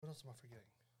else am I forgetting?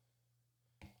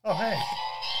 Oh, hey.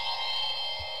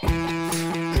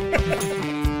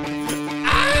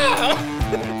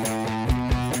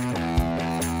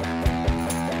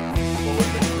 What would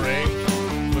have been great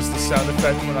was the sound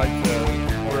effect when we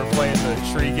were playing the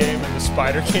tree game and the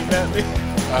spider came at me.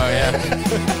 Oh, yeah.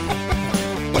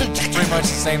 Pretty much the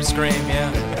same scream,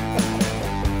 yeah.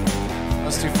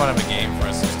 That's too fun of a game for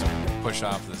us just to push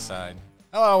off to the side.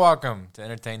 Hello, welcome to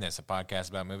Entertain This, a podcast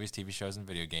about movies, TV shows, and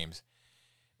video games,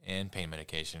 and pain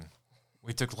medication.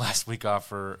 We took last week off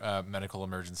for medical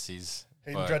emergencies.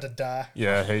 Hayden tried to die.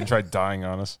 Yeah, Hayden tried dying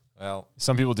on us. Well,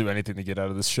 Some people do anything to get out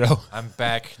of this show. I'm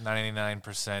back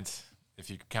 99%, if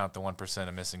you count the 1%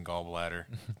 of missing gallbladder.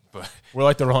 But We're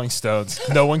like the Rolling Stones.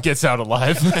 No one gets out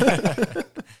alive.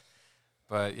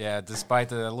 But yeah, despite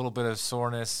the little bit of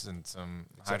soreness and some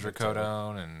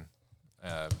hydrocodone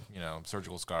and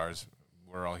surgical scars,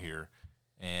 we're all here,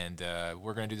 and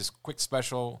we're going to do this quick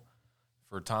special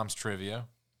for Tom's trivia,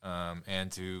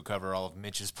 and to cover all of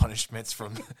Mitch's punishments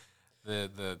from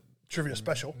the Trivia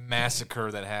special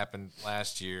massacre that happened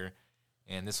last year.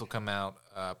 And this will come out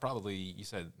probably, you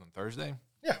said, on Thursday?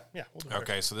 Yeah. We'll do it.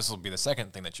 Okay, so this will be the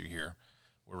second thing that you hear.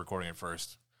 We're recording it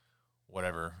first.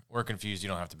 Whatever. We're confused. You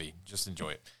don't have to be. Just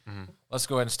enjoy it. Mm-hmm. Let's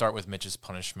go ahead and start with Mitch's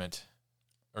punishment.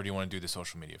 Or do you want to do the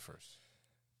social media first?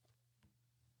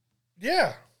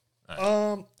 Yeah.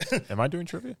 Right. Am I doing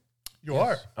trivia? You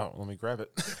are. Oh, let me grab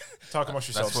it. Talk amongst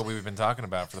yourselves. That's what we've been talking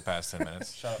about for the past 10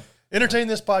 minutes. Shut up.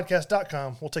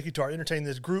 EntertainThisPodcast.com will take you to our Entertain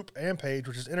This group and page,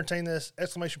 which is Entertain This !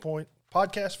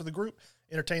 Podcast for the group,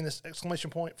 Entertain This !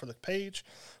 For the page.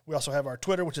 We also have our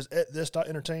Twitter, which is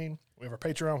 @this.entertain. We have our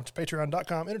Patreon, which is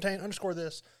patreon.com,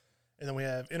 entertain_this. And then we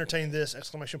have Entertain This ! On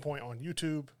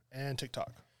YouTube and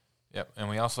TikTok. Yep, and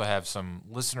we also have some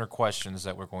listener questions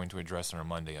that we're going to address in our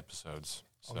Monday episodes.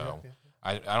 So yeah.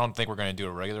 I don't think we're going to do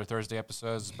a regular Thursday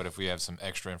episodes, but if we have some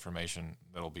extra information,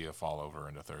 that'll be a fall over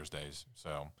into Thursdays.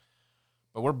 So,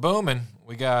 but we're booming.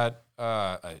 We got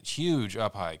a huge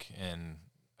up hike in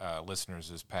listeners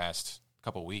this past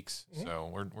couple weeks. Mm-hmm.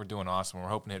 So we're doing awesome. We're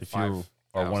hoping to hit 5,000. If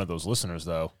you are one of those listeners,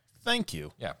 though, thank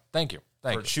you. Yeah, thank you.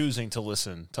 For choosing to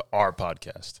listen to our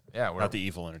podcast. Yeah, we're not the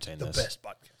evil Entertain The This. best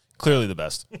podcast. Clearly the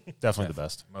best. Definitely the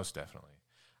best. Most definitely.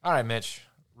 All right, Mitch,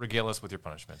 regale us with your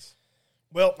punishments.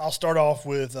 Well, I'll start off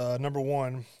with number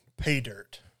one, Pay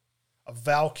Dirt, a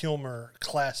Val Kilmer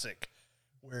classic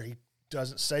where he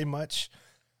doesn't say much.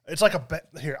 It's like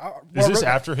Is this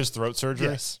after his throat surgery?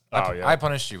 Yes. Oh, yeah. I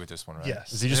punished you with this one, right?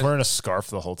 Yes. Is he just wearing a scarf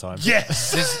the whole time?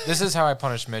 Yes. This is how I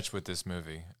punished Mitch with this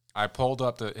movie. I pulled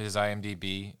up his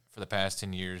IMDb for the past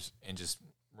 10 years and just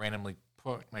randomly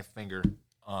put my finger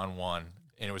on one,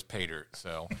 and it was Pay Dirt.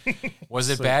 So, was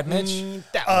it bad, Mitch?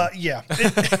 Yeah.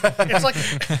 It's like,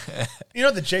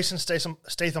 the Jason Statham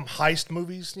heist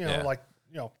movies, Yeah.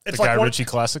 it's the like Guy Ritchie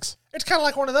classics? It's kind of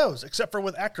like one of those, except for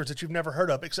with actors that you've never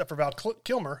heard of, except for Val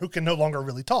Kilmer, who can no longer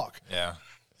really talk. Yeah.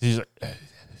 He's like,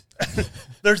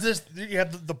 There's this, you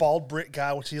have the bald Brit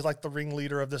guy, which he's like the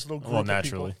ringleader of this little group of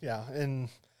naturally. people. Yeah, and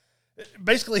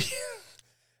basically,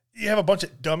 you have a bunch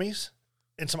of dummies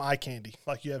and some eye candy.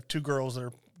 Like you have two girls that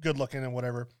are good looking and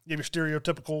whatever. You have your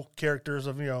stereotypical characters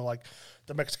of, like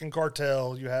the Mexican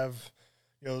cartel. You have,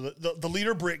 the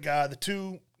leader Brit guy, the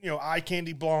two, eye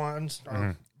candy blondes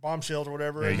or bombshells or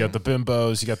whatever. yeah, you got the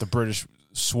bimbos, you got the British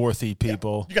swarthy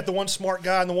people. You got the one smart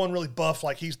guy and the one really buff,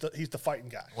 like he's the fighting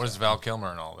guy. What is Val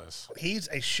Kilmer in all this? He's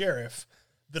a sheriff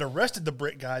that arrested the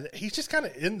Brit guy. He's just kind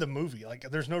of in the movie. Like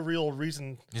there's no real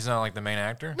reason. He's not like the main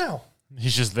actor? No.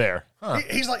 He's just there. Huh.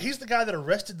 He's the guy that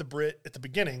arrested the Brit at the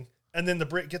beginning, and then the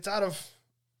Brit gets out of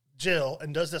jail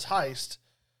and does this heist,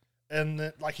 and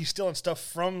then, he's stealing stuff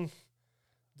from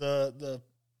the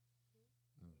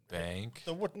bank.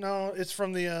 No, it's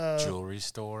from the Jewelry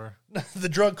store. the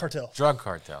drug cartel. Drug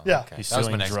cartel. Yeah. Okay. He's That was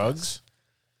my stealing next drugs. guess.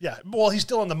 Yeah, well, he's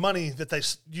stealing the money that they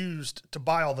used to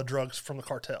buy all the drugs from the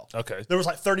cartel. Okay. There was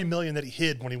like $30 million that he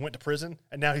hid when he went to prison,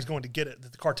 and now he's going to get it.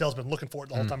 That the cartel's been looking for it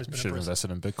the whole time he's been in Should have prison.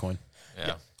 invested in Bitcoin.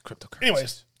 Yeah. Cryptocurrency.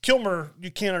 Anyways, Kilmer,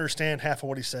 you can't understand half of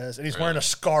what he says, and he's wearing a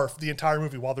scarf the entire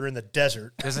movie while they're in the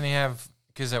desert. Doesn't he have,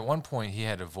 because at one point he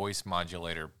had a voice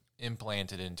modulator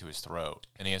implanted into his throat,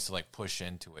 and he has to push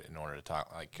into it in order to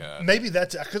talk. Maybe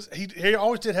that's because he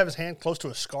always did have his hand close to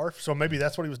a scarf, so maybe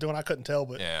that's what he was doing. I couldn't tell,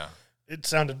 but Yeah. it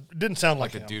didn't sound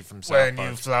like The him. dude from South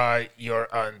Park. fly, you're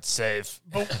unsafe.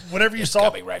 But whenever you saw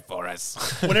right for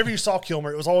us. whenever you saw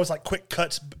Kilmer, it was always quick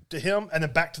cuts to him and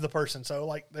then back to the person.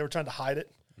 So they were trying to hide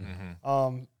it.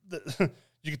 Mm-hmm.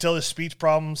 You could tell his speech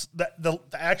problems. The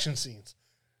action scenes.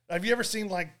 Have you ever seen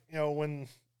when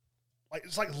like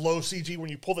it's like low CG when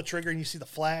you pull the trigger and you see the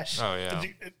flash. Oh, yeah.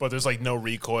 But there's like no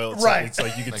recoil. It's Right. Like, it's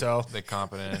like you can tell. They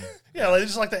comp it in. Yeah, like, it's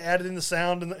just like they added in the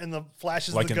sound and the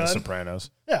flashes Like of in the The gun. Sopranos.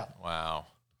 Yeah. Wow.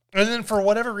 And then for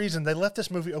whatever reason, they left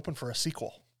this movie open for a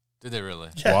sequel. Did they really?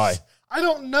 Yes. Why? I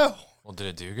don't know. Well, did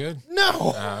it do good? No.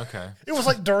 Oh, okay. It was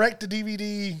like direct to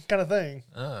DVD kind of thing.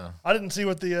 Oh. I didn't see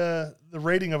what the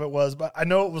rating of it was, but I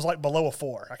know it was like below a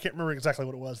 4. I can't remember exactly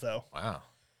what it was though. Wow.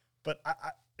 But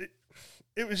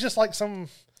it was just like some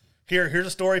here's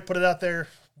a story, put it out there,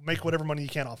 make whatever money you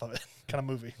can off of it kind of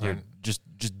movie. Yeah, just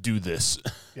do this.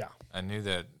 Yeah. I knew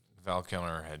that Val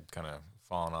Kilmer had kind of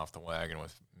fallen off the wagon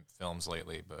with films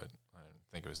lately, but I didn't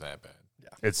think it was that bad.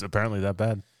 It's apparently that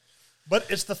bad.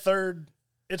 But it's the third.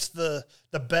 It's the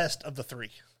best of the 3.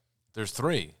 There's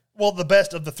 3. Well, the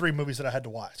best of the 3 movies that I had to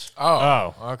watch.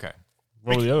 Oh. Okay.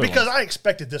 What were the other Because ones? I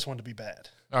expected this one to be bad.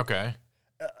 Okay.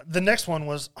 The next one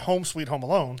was Home Sweet Home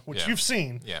Alone, which Yeah. you've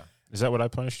seen. Yeah. Is that what I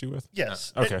punished you with?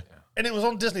 Yes. Okay. And it was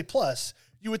on Disney Plus.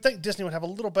 You would think Disney would have a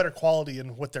little better quality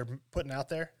in what they're putting out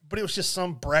there, but it was just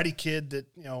some bratty kid that,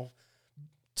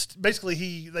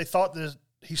 basically they thought that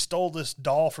he stole this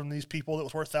doll from these people that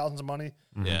was worth thousands of money.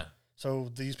 Yeah.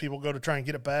 So these people go to try and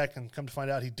get it back, and come to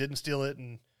find out he didn't steal it.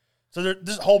 And so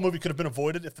this whole movie could have been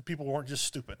avoided if the people weren't just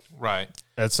stupid. Right.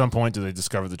 At some point, do they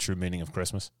discover the true meaning of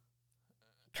Christmas?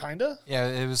 Kinda. Yeah,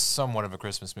 it was somewhat of a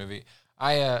Christmas movie.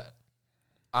 I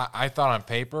thought on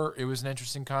paper it was an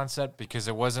interesting concept because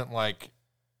it wasn't like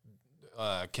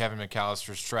Kevin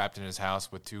McAllister's trapped in his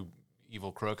house with 2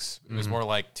 evil crooks. It was more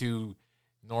like 2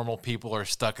 normal people are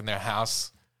stuck in their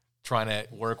house trying to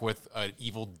work with an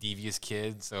evil, devious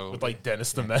kid. So With like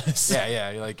Dennis the Menace. yeah,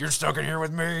 you're like, you're stuck in here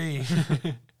with me.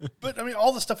 But I mean,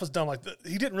 all the stuff was done like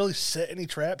he didn't really set any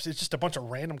traps. It's just a bunch of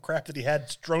random crap that he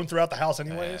had strewn throughout the house,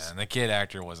 anyways. Yeah, and the kid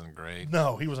actor wasn't great.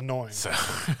 No, he was annoying. So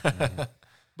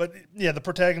But yeah, the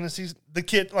protagonist, he's the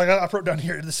kid. Like I wrote down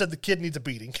here, it said the kid needs a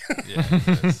beating. yeah,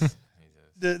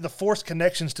 the forced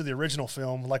connections to the original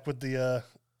film, like with the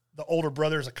older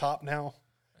brother is a cop now.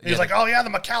 And he's Yeah. like, oh yeah, the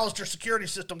McAllister security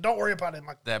system. Don't worry about it.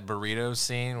 that burrito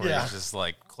scene where Yeah. he's just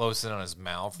like close in on his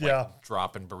mouth, like Yeah.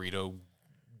 dropping burrito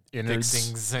Innards.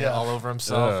 fixings Yeah. all over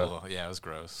himself. Yeah, it was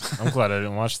gross. I'm glad I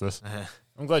didn't watch this.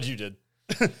 I'm glad you did.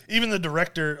 Even the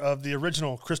director of the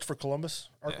original Christopher Columbus,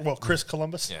 Chris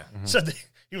Columbus, Yeah. said that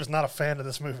he was not a fan of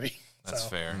this movie. That's So,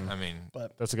 fair. I mean,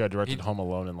 That's the guy who directed Home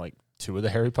Alone and like 2 of the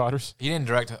Harry Potters. he didn't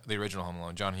direct the original Home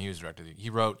Alone. John Hughes directed it. He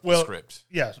wrote the Well, script.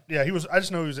 Yeah, he was. I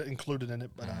just know he was included in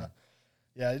it, but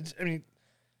yeah. I mean,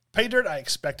 Pay Dirt, I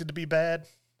expected to be bad,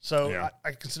 so Yeah.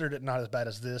 I considered it not as bad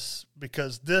as this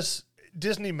because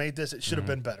Disney made this. It should have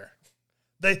been better.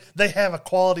 They have a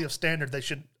quality of standard they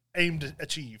should aim to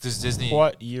achieve. Does Disney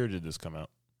What year did this come out?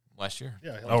 last year?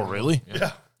 Yeah. Oh, really?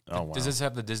 Yeah. Oh, wow. Does this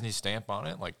have the Disney stamp on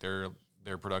it, like their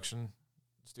production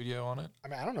studio on it? I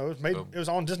mean, I don't know. It was made. It was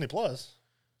on Disney Plus.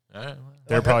 All right,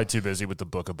 They're probably too busy with the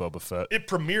Book of Boba Fett. It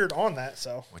premiered on that.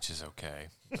 So, which is okay,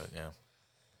 but yeah.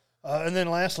 and then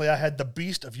lastly, I had The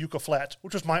Beast of Yucca Flats,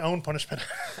 which was my own punishment.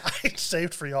 I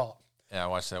saved for y'all. Yeah, I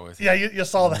watched that with you. Yeah, you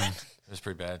saw that. It was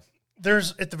pretty bad.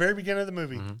 There's at the very beginning of the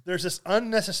movie, there's this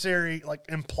unnecessary, like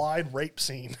implied rape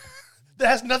scene that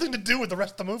has nothing to do with the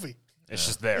rest of the movie. It's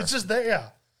just there. It's just there, yeah.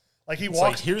 Like he It's like,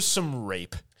 walks. here's some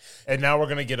rape, and now we're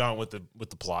gonna get on with the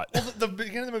plot. Well, the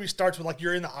beginning of the movie starts with like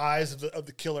you're in the eyes of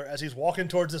the killer as he's walking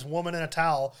towards this woman in a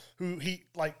towel who he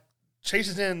like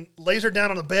chases in, lays her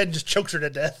down on the bed, and just chokes her to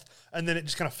death, and then it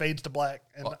just kind of fades to black.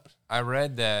 And Well, I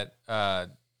read that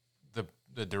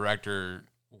the director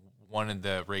wanted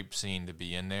the rape scene to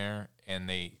be in there, and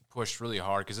they pushed really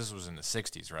hard because this was in the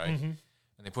 60s, right? And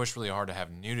they pushed really hard to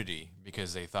have nudity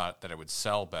because they thought that it would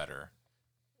sell better,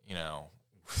 you know,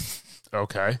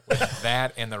 Okay.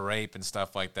 that and the rape and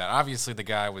stuff like that. Obviously, the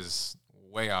guy was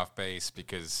way off base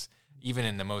because even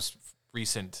in the most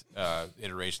recent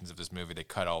iterations of this movie, they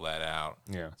cut all that out.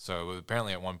 Yeah. So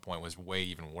apparently at one point was way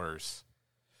even worse.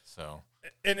 So,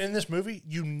 and in this movie,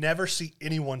 you never see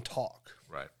anyone talk.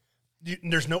 right.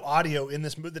 There's no audio in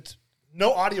this movie.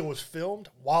 No audio was filmed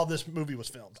while this movie was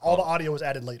filmed. All the audio was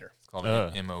added later. It's called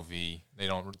an MOV. They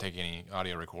don't take any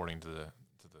audio recording to the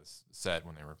set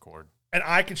when they record. And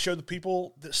I can show the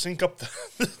people that sync up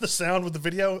the sound with the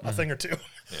video a thing or two.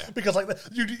 Yeah. Because like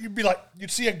you'd be like you'd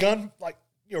see a gun like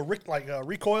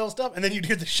recoil and stuff, and then you'd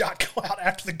hear the shot go out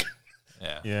after the gun.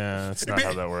 Yeah. Yeah, that's not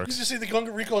how that You works. just see the gun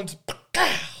recoil and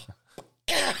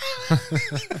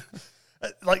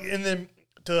like, and then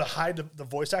to hide the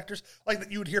voice actors, like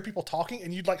you would hear people talking,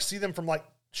 and you'd like see them from like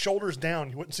shoulders down.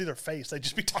 You wouldn't see their face; they'd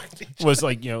just be talking to each other. Was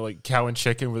like like Cow and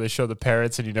Chicken where they show the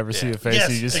parrots and you never see a face, Yes,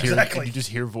 and you just exactly.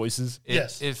 hear voices.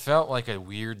 Yes. It felt like a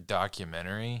weird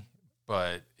documentary,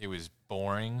 but it was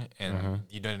boring, and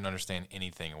you didn't understand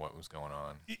anything of what was going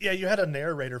on. Yeah, you had a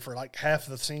narrator for like half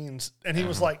of the scenes, and he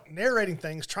was like narrating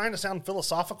things, trying to sound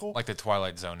philosophical. Like the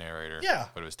Twilight Zone narrator. Yeah.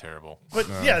 But it was terrible. But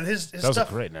yeah, his That was stuff.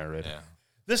 a great narrator. Yeah.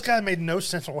 This guy made no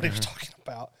sense on what he was talking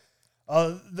about.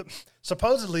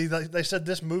 Supposedly, they said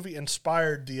this movie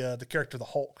inspired the character of the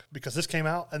Hulk because this came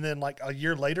out, and then like a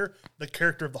year later, the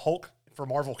character of the Hulk for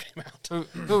Marvel came out.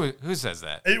 Who says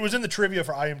that? It was in the trivia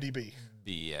for IMDb.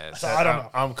 BS. So I don't know.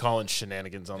 I'm calling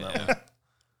shenanigans on that one.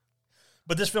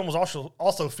 But this film was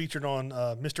also featured on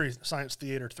Mystery Science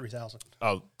Theater 3000.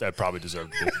 Oh, that probably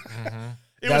deserved to be.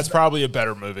 It That's was, probably a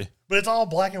better movie. but it's all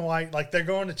black and white. Like they're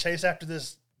going to chase after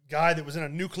this guy that was in a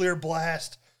nuclear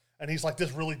blast, and he's like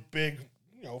this really big,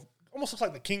 almost looks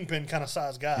like the Kingpin kind of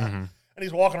size guy. And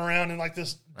he's walking around in like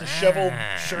this disheveled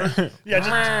shirt. Yeah,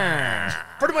 just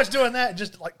pretty much doing that,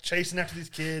 just like chasing after these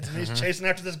kids, and he's chasing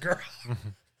after this girl.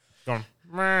 Going,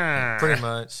 Pretty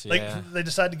much, yeah. They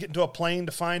decide to get into a plane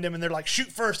to find him, and they're like,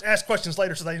 shoot first, ask questions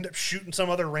later. So they end up shooting some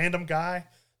other random guy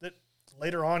that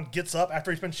later on gets up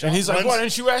after he's been shot. and he's like, runs. why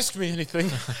didn't you ask me anything?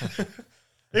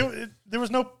 There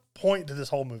was no point to this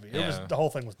whole movie. Yeah. The whole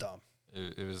thing was dumb.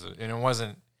 It was, and it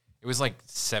wasn't. It was like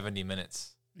 70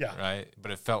 minutes. Yeah. Right,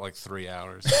 but it felt like 3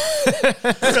 hours.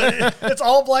 It's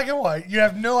all black and white. You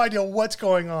have no idea what's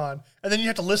going on. And then you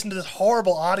have to listen to this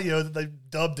horrible audio that they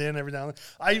dubbed in every now and then.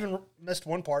 I even missed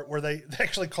one part where they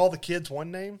actually call the kids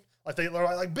one name. Like they're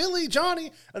like Billy,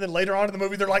 Johnny. And then later on in the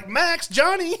movie, they're like Max,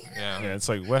 Johnny. Yeah, Yeah, it's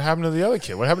like, what happened to the other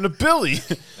kid? What happened to Billy?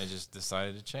 they just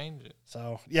decided to change it.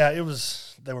 So, yeah,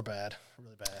 they were bad.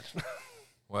 Really bad.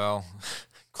 Well,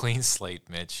 clean slate,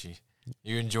 Mitch.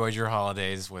 You enjoyed your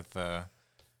holidays with,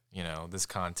 this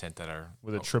content that are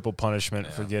With a triple punishment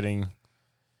for getting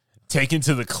taken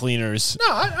to the cleaners.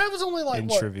 No, I was only like, In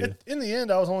what? trivia. In the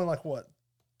end, I was only like, what,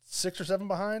 6 or 7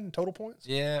 behind in total points?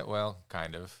 Yeah, well,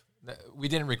 kind of. We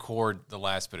didn't record the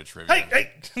last bit of trivia.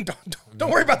 Hey,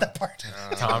 don't worry about that part.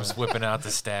 Tom's whipping out the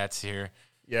stats here.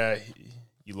 Yeah,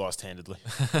 you lost handedly.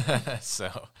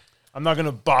 So, I'm not going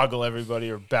to boggle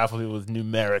everybody or baffle people with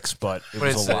numerics, but it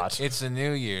was a lot. It's a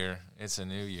new year. It's a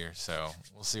new year, so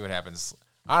we'll see what happens.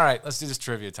 All right, let's do this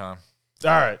trivia, Tom.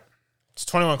 All right. It's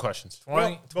 21 questions.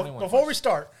 21 Before we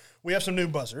start, we have some new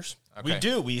buzzers. Okay. We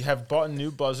do. We have bought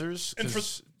new buzzers. And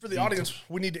for the audience,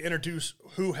 we need to introduce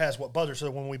who has what buzzer so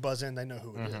that when we buzz in, they know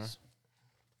who it is.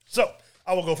 So,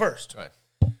 I will go first. Go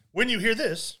ahead. When you hear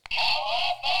this,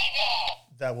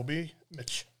 that will be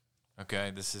Mitch.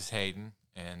 Okay, this is Hayden,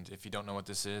 and if you don't know what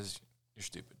this is, you're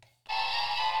stupid.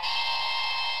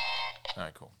 All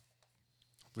right, cool.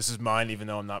 This is mine, even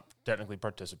though I'm not technically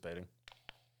participating.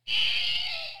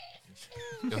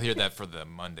 You'll hear that for the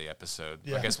Monday episode.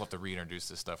 Yeah. I guess we'll have to reintroduce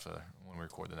this stuff when we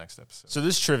record the next episode. So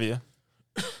this trivia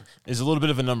is a little bit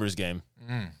of a numbers game.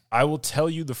 I will tell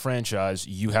you the franchise.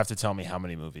 You have to tell me how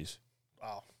many movies.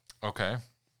 Wow. Okay.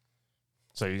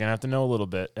 So you're gonna have to know a little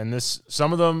bit. And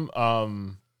some of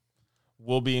them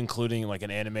will be including like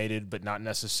an animated, but not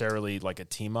necessarily like a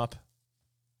team up.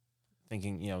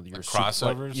 Thinking, your Like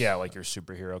crossovers? like your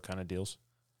superhero kind of deals.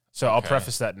 So I'll Okay.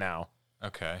 preface that now.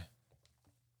 Okay.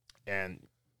 And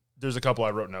there's a couple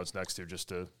I wrote notes next to just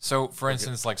to. So, for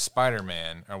instance, like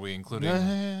Spider-Man, are we including?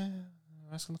 I'm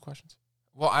asking the questions.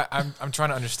 Well, I'm trying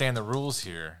to understand the rules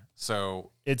here.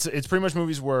 So, It's pretty much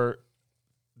movies where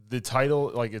the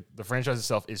title, like the franchise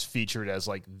itself, is featured as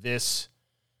like this,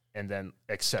 and then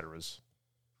et ceteras.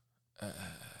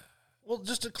 Well,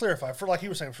 just to clarify, for like he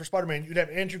was saying, for Spider-Man, you'd have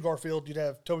Andrew Garfield, you'd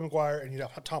have Tobey Maguire, and you'd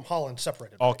have Tom Holland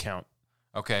separated. All count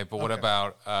okay, but what Okay.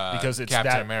 about because it's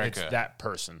Captain that America? It's that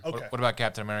person. Okay. What about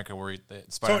Captain America, where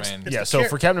Spider-Man? it's Yeah. the So char-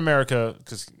 for Captain America,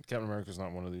 because Captain America's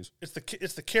not one of these. It's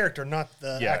the character, not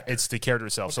the Yeah, actor. it's the character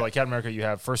itself. So like Captain America, you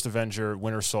have First Avenger,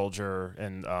 Winter Soldier,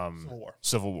 and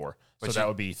Civil War. But So that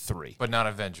would be 3, but not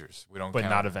Avengers. We don't. but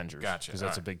count not Avengers. Gotcha. Because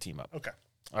that's All a big team up. Okay,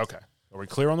 Okay. Are we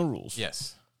clear on the rules?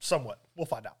 Yes. somewhat. We'll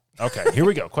find out. Okay. Here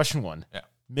we go. Question 1. Yeah.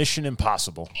 Mission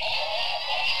Impossible.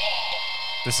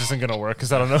 This isn't gonna work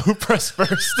because I don't know who pressed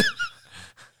first.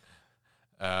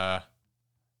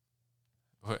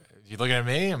 You looking at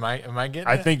me? Am I getting?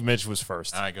 I it? think Mitch was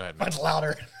first. All right, go ahead. Mine's Mitch.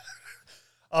 louder.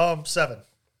 7.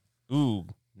 Ooh,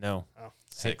 no.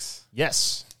 6.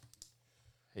 Yes.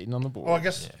 Hayden on the board. Oh, I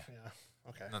guess. Yeah.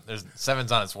 Okay. No, there's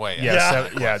 7's on its way. Yeah,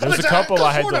 Yeah. there's a I couple could've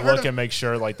I had sworn to I heard look of- and make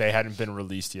sure like they hadn't been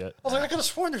released yet. I was like, I could have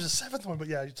sworn there's a 7th one, but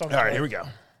yeah, it's on. All right, here we go.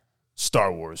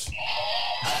 Star Wars.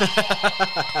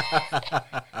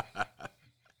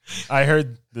 I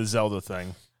heard the Zelda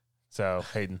thing. So,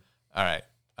 Hayden. All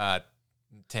right.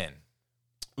 10.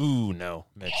 Ooh, no.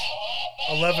 Mitch.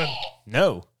 11.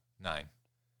 No. 9.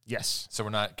 Yes. So we're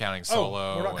not counting Oh,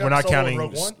 Solo. we're not and- We're not Solo and counting.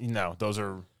 Rogue One? No, those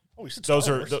are Oh, we said those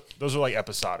Star are Wars. those are like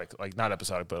episodic, like not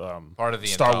episodic, but Part of the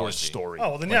Star Wars anthology. story. Oh,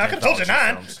 well, then Like yeah, I could have told you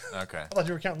anthology 9. films. Okay. I thought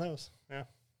you were counting those. Yeah.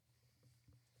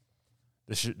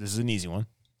 This is an easy one.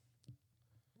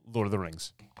 Lord of the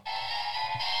Rings.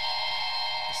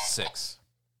 6.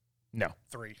 No.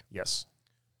 3. Yes.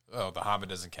 Oh, The Hobbit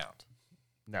doesn't count.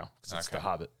 No. 'Cause it's Okay. The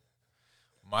Hobbit.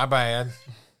 My bad.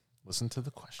 Listen to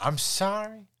the question. I'm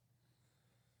sorry.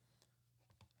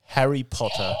 Harry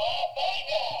Potter.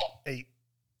 8.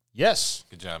 Yes.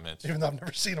 Good job, Mitch. Even though I've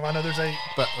never seen them, I know there's 8.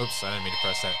 But oops, I didn't mean to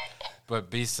press that. But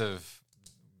Beasts of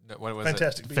what was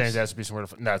Fantastic Beasts. Fantastic Beasts and Where to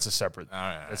Find. No, it's a separate. it? All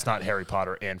right. It's not Harry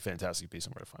Potter and Fantastic Beasts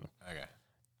and Where to Find Them. Okay.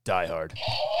 Die Hard.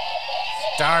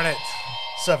 Darn it.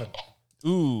 7.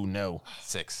 Ooh, no.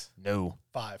 6. No.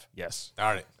 5. Yes.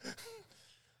 Darn it.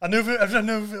 I knew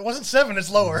if it wasn't 7, it's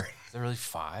lower. Is there really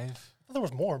 5? I thought there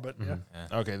was more, but yeah.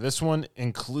 Okay, this one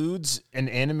includes an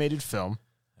animated film,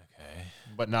 Okay.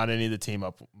 but not any of the team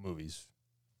up movies.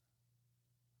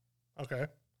 Okay.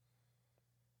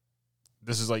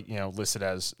 This is like, listed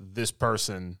as this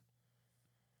person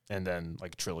and then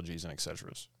like trilogies and et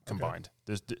ceteras combined.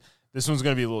 This one's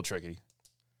going to be a little tricky.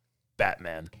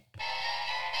 Batman.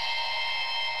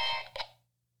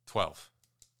 12.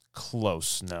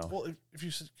 Close, no. Well, if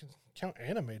you can count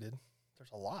animated,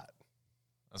 there's a lot.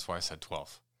 That's why I said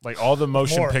 12. Like all the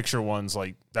motion More. picture ones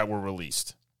like that were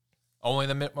released. Only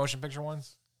the motion picture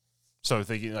ones? So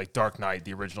thinking like Dark Knight,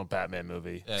 the original Batman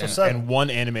movie, Yeah, So and- 7. and one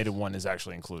animated one is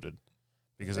actually included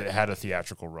because it had a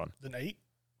theatrical run. Then 8.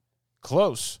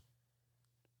 Close.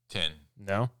 10.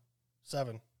 No.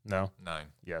 7. No. 9.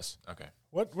 Yes. Okay.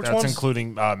 Which That's ones?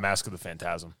 including Mask of the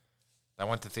Phantasm. That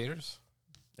went to theaters?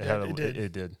 It Yeah, had it did.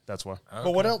 It did. That's why. Okay.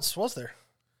 But what else was there?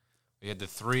 We had the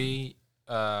 3.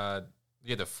 You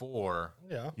had the 4.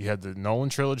 Yeah. You had the Nolan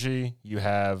trilogy. You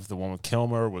have the one with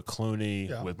Kilmer, with Clooney,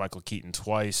 Yeah. with Michael Keaton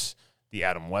twice. The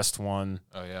Adam West one.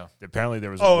 Oh, yeah. Apparently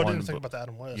there was Oh, I one. didn't think about the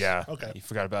Adam West. Yeah. Okay. You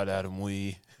forgot about Adam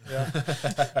Wee. Yeah.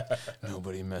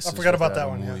 Nobody messes. I forgot with about that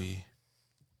Adam one, yeah. Wee.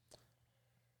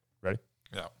 Ready?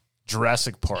 Yeah.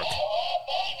 Jurassic Park.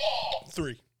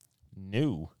 3.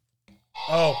 New.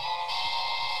 Oh.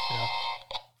 Yeah.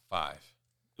 5.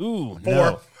 Ooh, 4.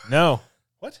 no. No.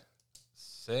 What?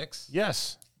 6?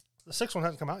 Yes. The 6th one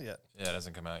hasn't come out yet. Yeah, it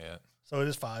hasn't come out yet. So it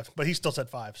is 5. But he still said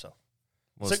 5, so.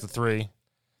 Well, Six- it's the 3.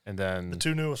 And then The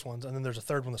 2 newest ones. And then there's a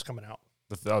third one that's coming out.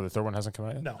 the third one hasn't come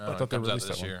out yet? No. No, I thought it they comes out released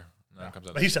this that one. year. No, it comes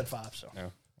out But he said 5, so. Yeah.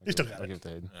 He still got I'll it. give it to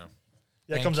Hayden. Yeah. Yeah, it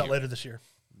Thank comes out you. later this year.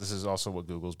 This is also what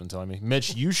Google's been telling me.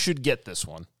 Mitch, you should get this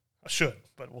one. I should,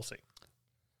 but we'll see.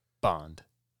 Bond.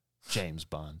 James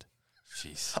Bond.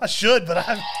 Jeez. I should, but I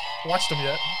haven't watched them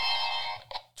yet.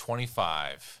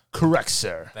 25. Correct,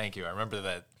 sir. Thank you. I remember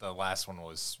that the last one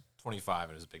was 25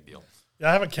 and it was a big deal. Yeah,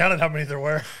 I haven't counted how many there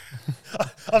were.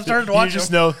 I'm starting to watch You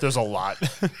just them. know there's a lot.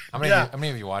 How many, Yeah. how many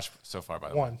have you watched so far, by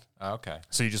the way? One. Oh, okay.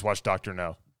 So you just watched Dr.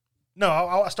 No. No,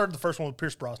 I started the first one with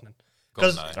Pierce Brosnan.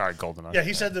 'Cause- Goldeneye. All right, GoldenEye. Yeah,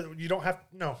 he said that you don't have.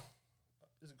 No.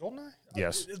 Is it Goldeneye?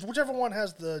 Yes. Whichever one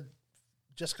has the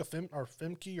Jessica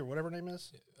Femke or whatever her name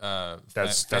is.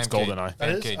 That's Famke- GoldenEye. That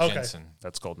is? Famke Okay. Jensen.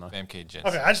 That's GoldenEye. Famke Jensen.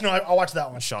 Okay, I just know I'll watch that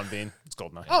one. Sean Bean. It's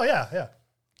GoldenEye. Oh, yeah, yeah.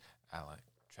 Alec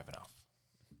Trevinoff.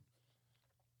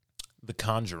 The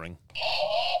Conjuring.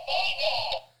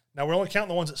 Now, we're only counting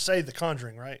the ones that say The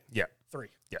Conjuring, right? Yeah. 3.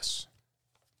 Yes.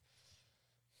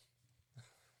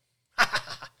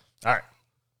 All right.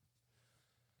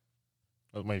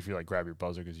 Well, maybe if you grab your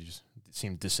buzzer because you just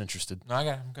seem disinterested. No, I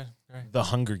got it. I'm good. All right. The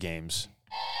Hunger Games.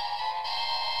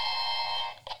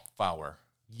 Flower.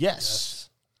 Yes.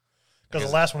 Because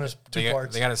the last one is 2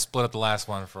 parts. They got to split up the last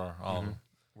one for all of them.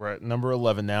 We're at number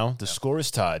 11 now. The score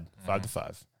is tied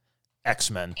 5-5.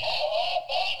 X-Men.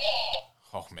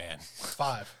 Oh, man.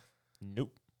 5.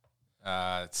 Nope.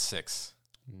 It's 6.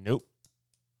 Nope.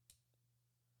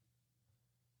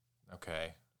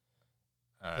 Okay.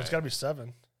 All It's right. got to be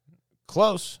 7.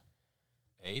 Close.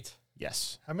 8.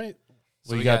 Yes. How many?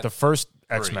 So we you got got the first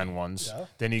 3. X-Men ones. Yeah.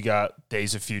 Then you got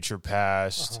Days of Future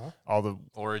Past, Uh-huh. all the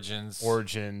Origins.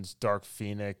 Origins, Dark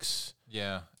Phoenix,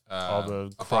 Yeah. all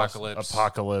the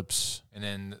Apocalypse. And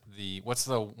then what's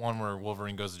the one where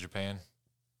Wolverine goes to Japan?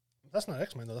 That's not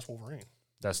X-Men, though. That's Wolverine.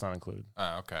 That's not included.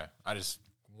 Oh, okay. I just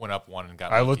went up one and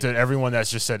got I lucky. looked at everyone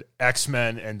that's just said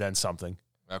X-Men and then something,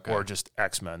 Okay. or just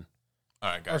X-Men. all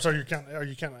right, Or guys. so are you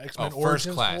counting X-Men First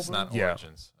Origins? class, Wolverine? not Yeah.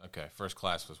 Origins. Okay, First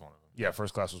Class was one of them. Yeah,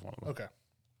 First Class was one of them, Okay.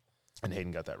 and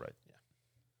Hayden got that right. Yeah.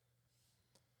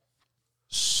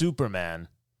 Superman.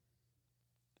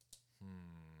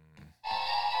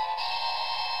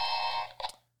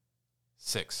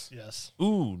 6. Yes.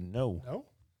 Ooh, no. No?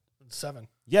 7.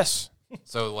 Yes.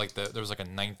 So like there was like a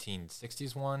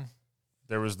 1960s one,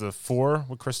 There was the 4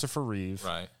 with Christopher Reeve,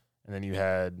 right? and then you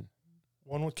had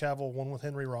One with Cavill, one with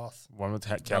Henry Roth. one with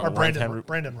Cavill, Or one with Brandon, Henry,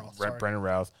 Brandon Roth. Sorry. Brandon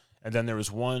Routh, and then there was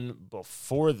one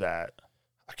before that,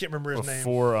 I can't remember his name.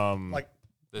 before Like,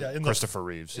 The- yeah, in Christopher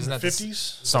Reeves, Isn't the that the s-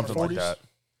 50s? something like 40s? that.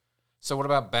 So what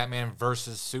about Batman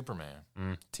versus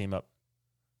Superman? Team up.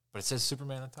 But it says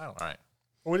Superman in the title. All right,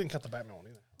 Well, we didn't cut the Batman one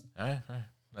either. all right, all right.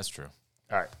 That's true.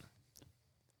 All right.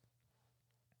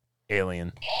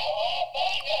 Alien.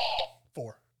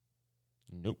 4.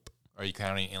 Nope. Are you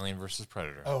counting Alien versus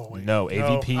Predator? Oh, wait. No, I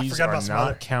AVPs forgot are about some not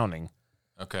other- counting.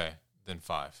 Okay, then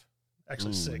 5.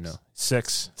 Actually, Ooh, 6. No.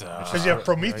 6. Because you have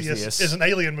Prometheus Prometheus. is an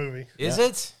alien movie. Is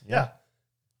it? Yeah.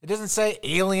 It doesn't say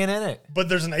Alien in it. But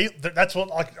there's that's what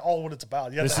like all what it's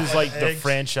about. You have This the is like the eggs.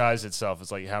 franchise itself.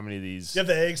 It's like how many of these? You have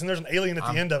the eggs, and there's an alien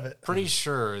at the end of it. Pretty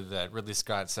sure that Ridley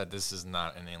Scott said this is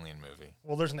not an Alien movie.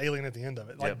 Well, there's an alien at the end of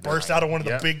it. Like Yeah, burst out of one of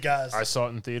the yeah. big guys. I saw it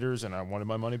in theaters and I wanted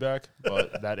my money back,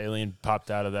 but that alien popped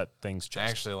out of that thing's I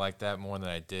chest. actually like that more than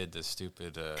I did the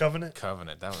stupid Covenant?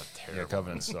 Covenant. That was terrible. Yeah,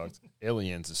 Covenant sucked.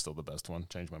 Aliens is still the best one.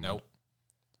 Change my mind. Nope.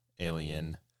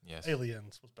 Alien. Yes.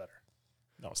 Aliens was better.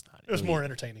 No, it's not. It was more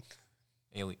entertaining.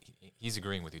 He's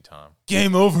agreeing with you, Tom.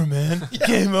 Game over, man.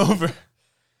 Game over.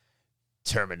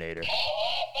 Terminator.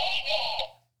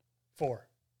 4,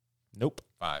 Nope.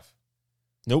 5.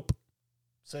 Nope.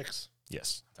 6.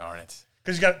 Yes. Darn it.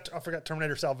 Because you got, I forgot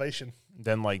Terminator Salvation.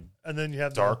 Then like And then you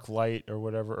have Dark Light or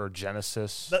whatever, or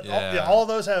Genesis. Yeah. all of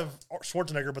those have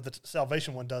Schwarzenegger, but the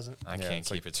Salvation one doesn't. I Yeah, can't it's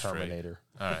keep like it straight. Terminator.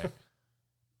 All right.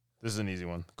 This is an easy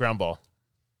one. Ground ball.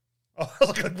 Oh, I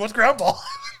was like, what's ground ball?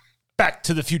 Back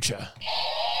to the Future.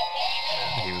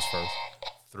 He was first.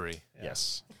 3.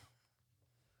 Yes.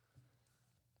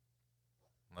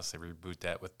 Unless they reboot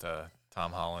that with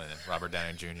Tom Holland and Robert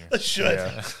Downey Jr. They should.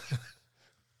 Yeah.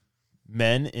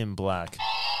 Men in Black.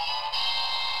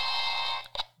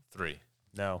 3.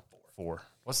 No. 4.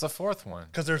 What's the 4th one?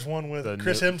 Because there's one with The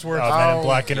Chris new- Hemsworth. Men in Oh,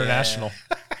 Black yeah. International.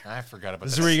 I forgot about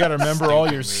This that. is where you got to remember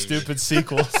all your Stupid movie. stupid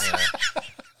sequels.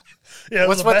 Yeah, it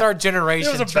What's was a with bad- our generation?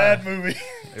 It was a trying- bad movie.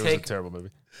 It was a Take- terrible movie.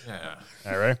 Yeah.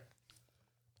 All right.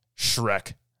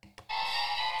 Shrek.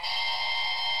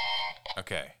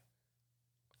 Okay.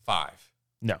 5.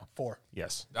 No. 4.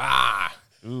 Yes. Ah.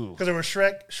 Ooh. Because there was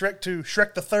Shrek 2,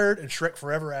 Shrek the Third, and Shrek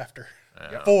Forever After.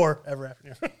 Yeah. 4 ever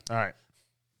after. All right.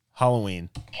 Halloween.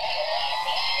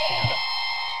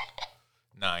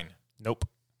 9. Nope.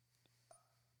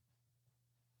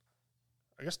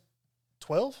 I guess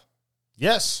 12.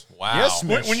 Yes. Wow. Yes,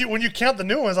 Mitch. When you count the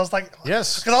new ones, I was like,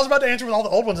 Yes. because I was about to answer with all the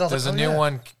old ones. I was Does like, the oh, new yeah.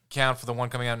 one count for the one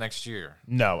coming out next year?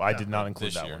 No, I did not include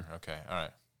This that year. one. Okay. All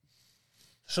right.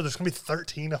 So there's gonna be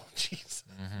 13. Oh, jeez.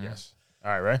 Yes.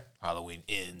 All right, right? Halloween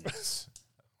ends.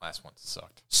 Last one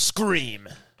sucked. Scream.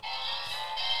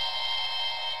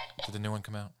 Did the new one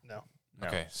come out? No. No.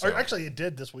 Okay. Or So actually, it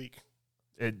did this week.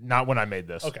 Not when I made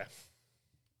this. Okay.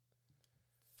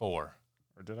 4.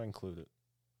 Or did I include it?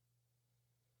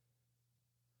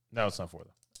 No, it's not 4,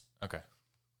 though. Okay.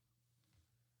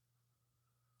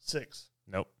 6.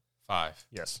 Nope. 5.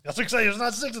 Yes. That's what I'm saying. It's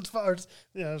not 6. It's 5.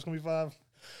 Yeah, it's gonna be 5.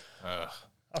 Ugh.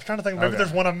 I was trying to think. Maybe Okay.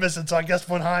 there's one I'm missing, so I guessed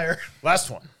one higher. Last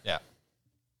one. Yeah.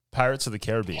 Pirates of the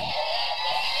Caribbean.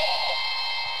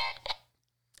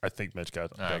 I think Mitch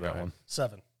got right, go that ahead. one.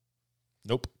 7.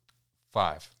 Nope.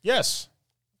 5. Yes.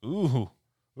 Ooh.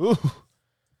 Ooh.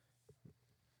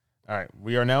 All right.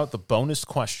 We are now at the bonus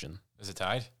question. Is it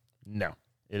tied? No.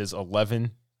 It is 11-9,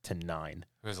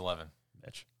 Who has 11?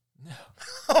 Mitch.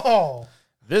 Oh.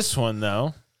 This one,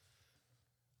 though,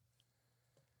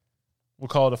 we'll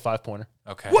call it a 5-pointer.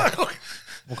 Okay. What?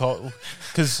 We'll call it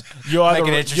because you'll Make it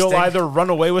either interesting. run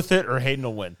away with it or Hayden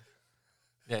will win.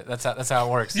 Yeah, that's how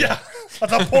it works. Yeah.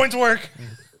 That's how points work.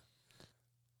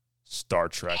 Star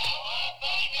Trek.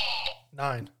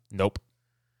 9. Nope.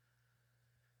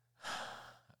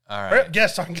 All Right. right.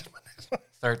 Guess so I can get my next one.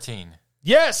 13.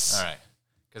 Yes. All right.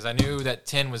 Because I knew that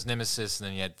 10 was Nemesis, and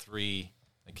then you had 3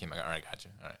 that came out. All right, gotcha.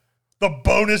 All right. The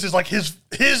bonus is like his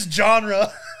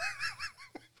genre.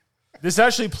 This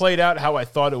actually played out how I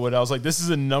thought it would. I was like, this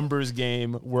is a numbers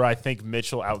game where I think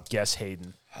Mitch will outguess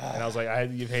Hayden. And I was like, I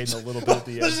had to give Hayden a little bit at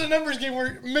the This is end. a numbers game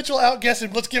where Mitchell outguessed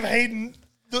him. Let's give Hayden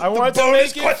I wanted to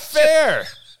make it fair.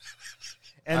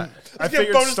 And I give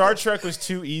figured bonus- Star Trek was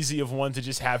too easy of one to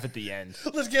just have at the end.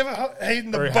 Let's give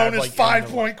Hayden Or the have, bonus like,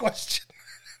 5-point question.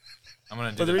 I'm going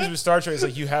to do But the the reason with Star Trek is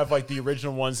like you have like the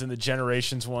original ones and the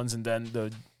Generations ones and then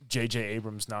the J.J.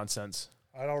 Abrams nonsense.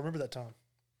 I don't remember that time.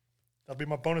 That'll be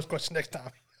my bonus question next time.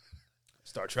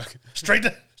 Star Trek. Straight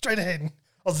to Hayden.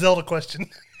 A Zelda question.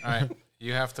 All right.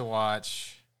 You have to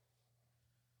watch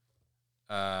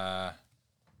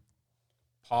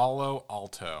Palo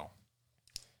Alto.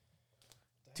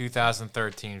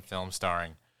 2013 film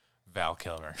starring Val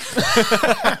Kilmer.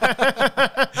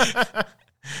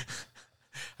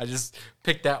 I just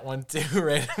picked that one too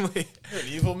randomly. You're an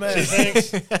evil man.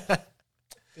 Thanks.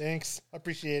 Thanks. I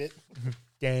appreciate it.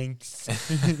 Thanks.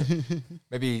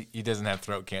 Maybe he doesn't have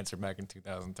throat cancer back in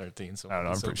 2013. So I don't know.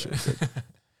 I'm so pretty bad. sure.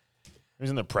 He's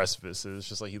in the precipice. It's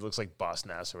just like he looks like Boss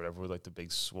Nass or whatever with like the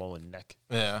big swollen neck.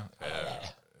 Yeah.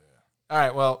 All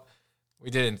right. Well, we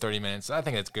did it in 30 minutes. I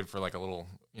think that's good for like a little,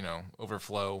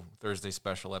 overflow Thursday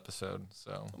special episode.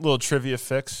 So Little trivia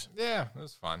fix. yeah, it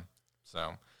was fun.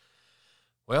 So,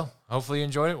 well, hopefully you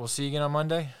enjoyed it. We'll see you again on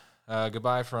Monday.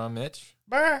 Goodbye from Mitch.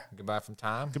 Bye. Goodbye from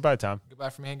Tom. Goodbye, Tom. Goodbye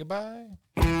from me. And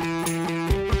goodbye.